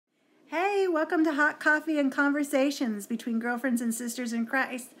welcome to Hot Coffee and Conversations between girlfriends and sisters in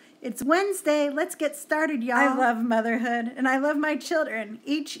Christ. It's Wednesday, let's get started, y'all. I love motherhood, and I love my children,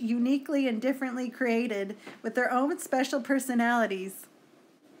 each uniquely and differently created with their own special personalities.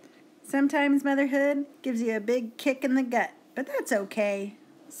 Sometimes motherhood gives you a big kick in the gut, but that's okay.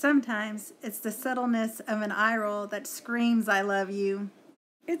 Sometimes it's the subtleness of an eye roll that screams, I love you.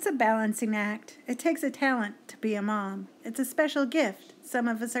 It's a balancing act. It takes a talent to be a mom. It's a special gift some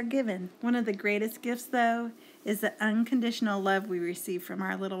of us are given. One of the greatest gifts, though, is the unconditional love we receive from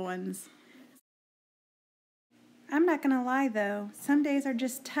our little ones. I'm not going to lie, though. Some days are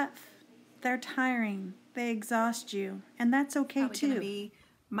just tough. They're tiring. They exhaust you. And that's okay, Probably too. Gonna be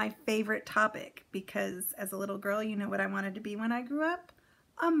my favorite topic because as a little girl, you know what I wanted to be when I grew up?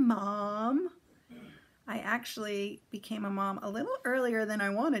 A mom. I actually became a mom a little earlier than I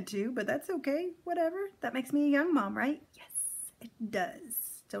wanted to, but that's okay. Whatever. That makes me a young mom, right? Yes, it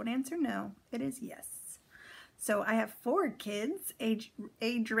does. Don't answer no. It is yes. So I have 4 kids, age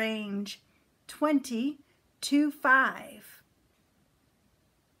range 20 to 5.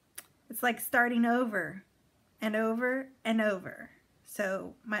 It's like starting over and over and over.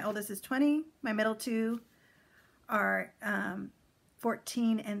 So my oldest is 20. My middle 2 are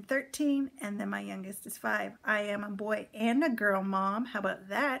 14 and 13, and then my youngest is 5. I am a boy and a girl mom. How about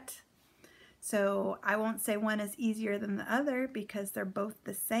that? So I won't say one is easier than the other because they're both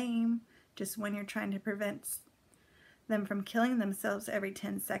the same. Just when you're trying to prevent them from killing themselves every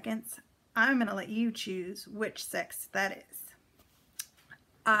 10 seconds, I'm going to let you choose which sex that is.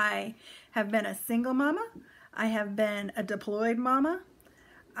 I have been a single mama. I have been a deployed mama.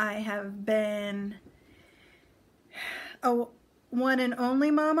 I have been a one and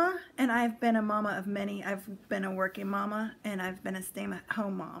only mama, and I've been a mama of many. I've been a working mama, and I've been a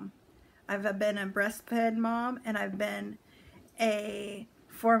stay-at-home mom. I've been a breastfed mom, and I've been a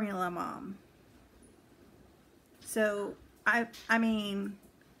formula mom. So, I mean,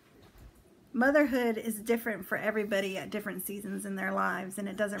 motherhood is different for everybody at different seasons in their lives, and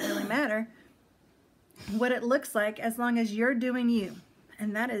it doesn't really matter what it looks like as long as you're doing you.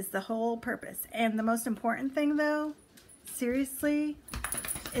 And that is the whole purpose. And the most important thing, though, seriously,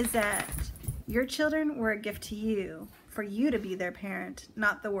 is that your children were a gift to you for you to be their parent,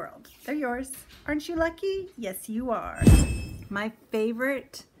 not the world. They're yours. Aren't you lucky? Yes, you are. My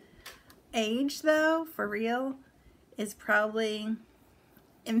favorite age, though, for real, is probably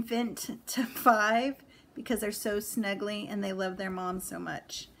infant to 5 because they're so snuggly and they love their mom so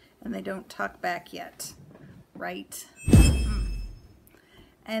much and they don't talk back yet, right?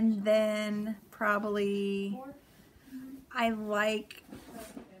 And then probably I like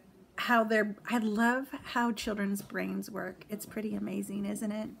how I love how children's brains work. It's pretty amazing,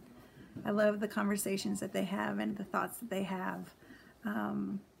 isn't it? I love the conversations that they have and the thoughts that they have.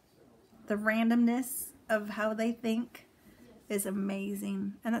 The randomness of how they think is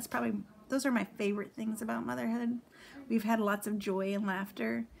amazing. And those are my favorite things about motherhood. We've had lots of joy and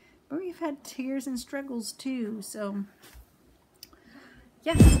laughter, but we've had tears and struggles too. So,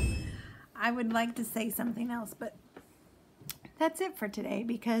 yeah, I would like to say something else, but that's it for today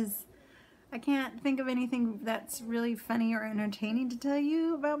because I can't think of anything that's really funny or entertaining to tell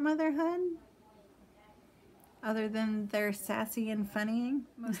you about motherhood other than they're sassy and funny.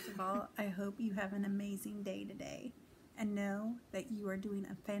 Most of all, I hope you have an amazing day today and know that you are doing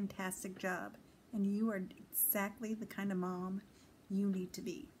a fantastic job and you are exactly the kind of mom you need to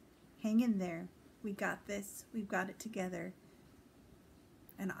be. Hang in there. We got this. We've got it together.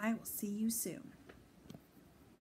 And I will see you soon.